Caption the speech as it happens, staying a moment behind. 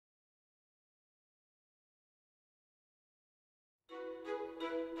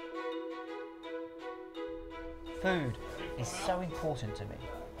Food is so important to me.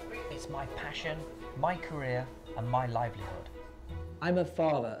 It's my passion, my career, and my livelihood. I'm a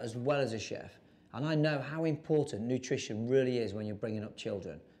father as well as a chef, and I know how important nutrition really is when you're bringing up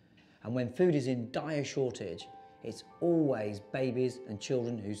children. And when food is in dire shortage, it's always babies and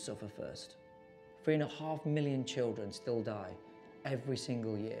children who suffer first. 3.5 million children still die every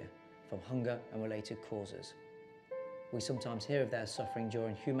single year from hunger and related causes. We sometimes hear of their suffering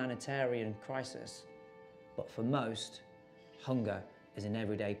during humanitarian crisis, but for most, hunger is an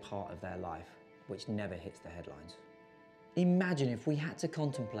everyday part of their life, which never hits the headlines. Imagine if we had to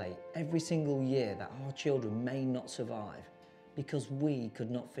contemplate every single year that our children may not survive because we could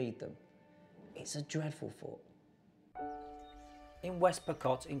not feed them. It's a dreadful thought. In West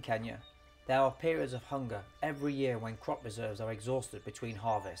Pokot in Kenya, there are periods of hunger every year when crop reserves are exhausted between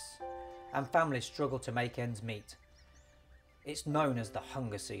harvests and families struggle to make ends meet. It's known as the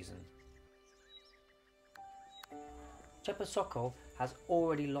hunger season. Chepasokol has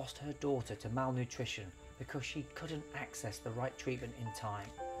already lost her daughter to malnutrition because she couldn't access the right treatment in time,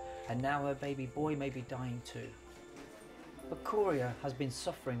 and now her baby boy may be dying too. But Korea has been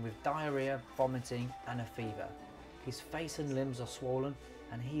suffering with diarrhea, vomiting and a fever. His face and limbs are swollen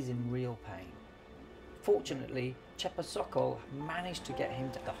and he's in real pain. Fortunately, Chepasokol managed to get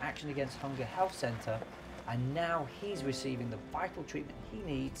him to the Action Against Hunger Health Centre, and now he's receiving the vital treatment he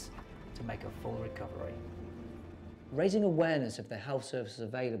needs to make a full recovery. Raising awareness of the health services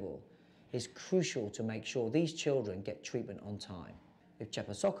available is crucial to make sure these children get treatment on time. If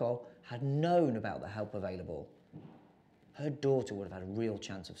Chepasokol had known about the help available, her daughter would have had a real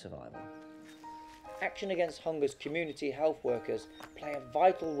chance of survival. Action Against Hunger's community health workers play a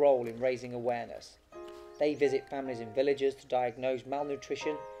vital role in raising awareness. They visit families in villages to diagnose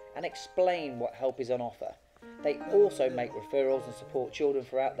malnutrition and explain what help is on offer. They also make referrals and support children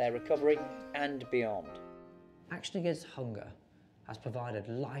throughout their recovery and beyond. Action Against Hunger has provided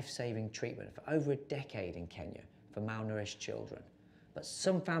life-saving treatment for over a decade in Kenya for malnourished children. But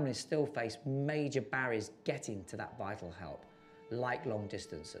some families still face major barriers getting to that vital help, like long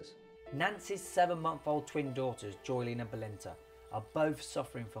distances. Nancy's 7-month-old twin daughters, Joylene and Belinda, are both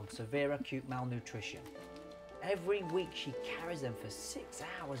suffering from severe acute malnutrition. Every week she carries them for 6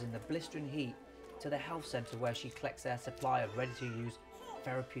 hours in the blistering heat to the health centre where she collects their supply of ready-to-use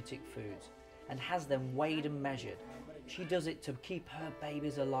therapeutic foods and has them weighed and measured. She does it to keep her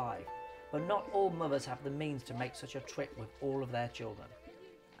babies alive, but not all mothers have the means to make such a trip with all of their children.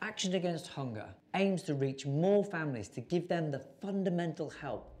 Action Against Hunger aims to reach more families to give them the fundamental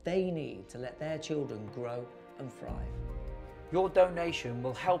help they need to let their children grow and thrive. Your donation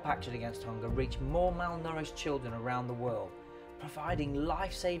will help Action Against Hunger reach more malnourished children around the world, providing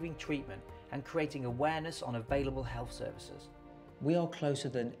life-saving treatment and creating awareness on available health services. We are closer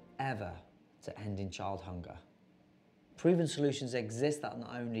than ever to ending child hunger. Proven solutions exist that are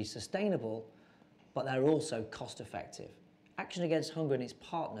not only sustainable, but they're also cost-effective. Action Against Hunger and its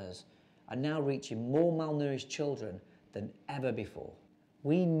partners are now reaching more malnourished children than ever before.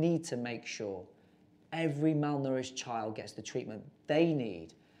 We need to make sure every malnourished child gets the treatment they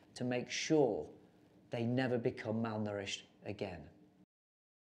need to make sure they never become malnourished again.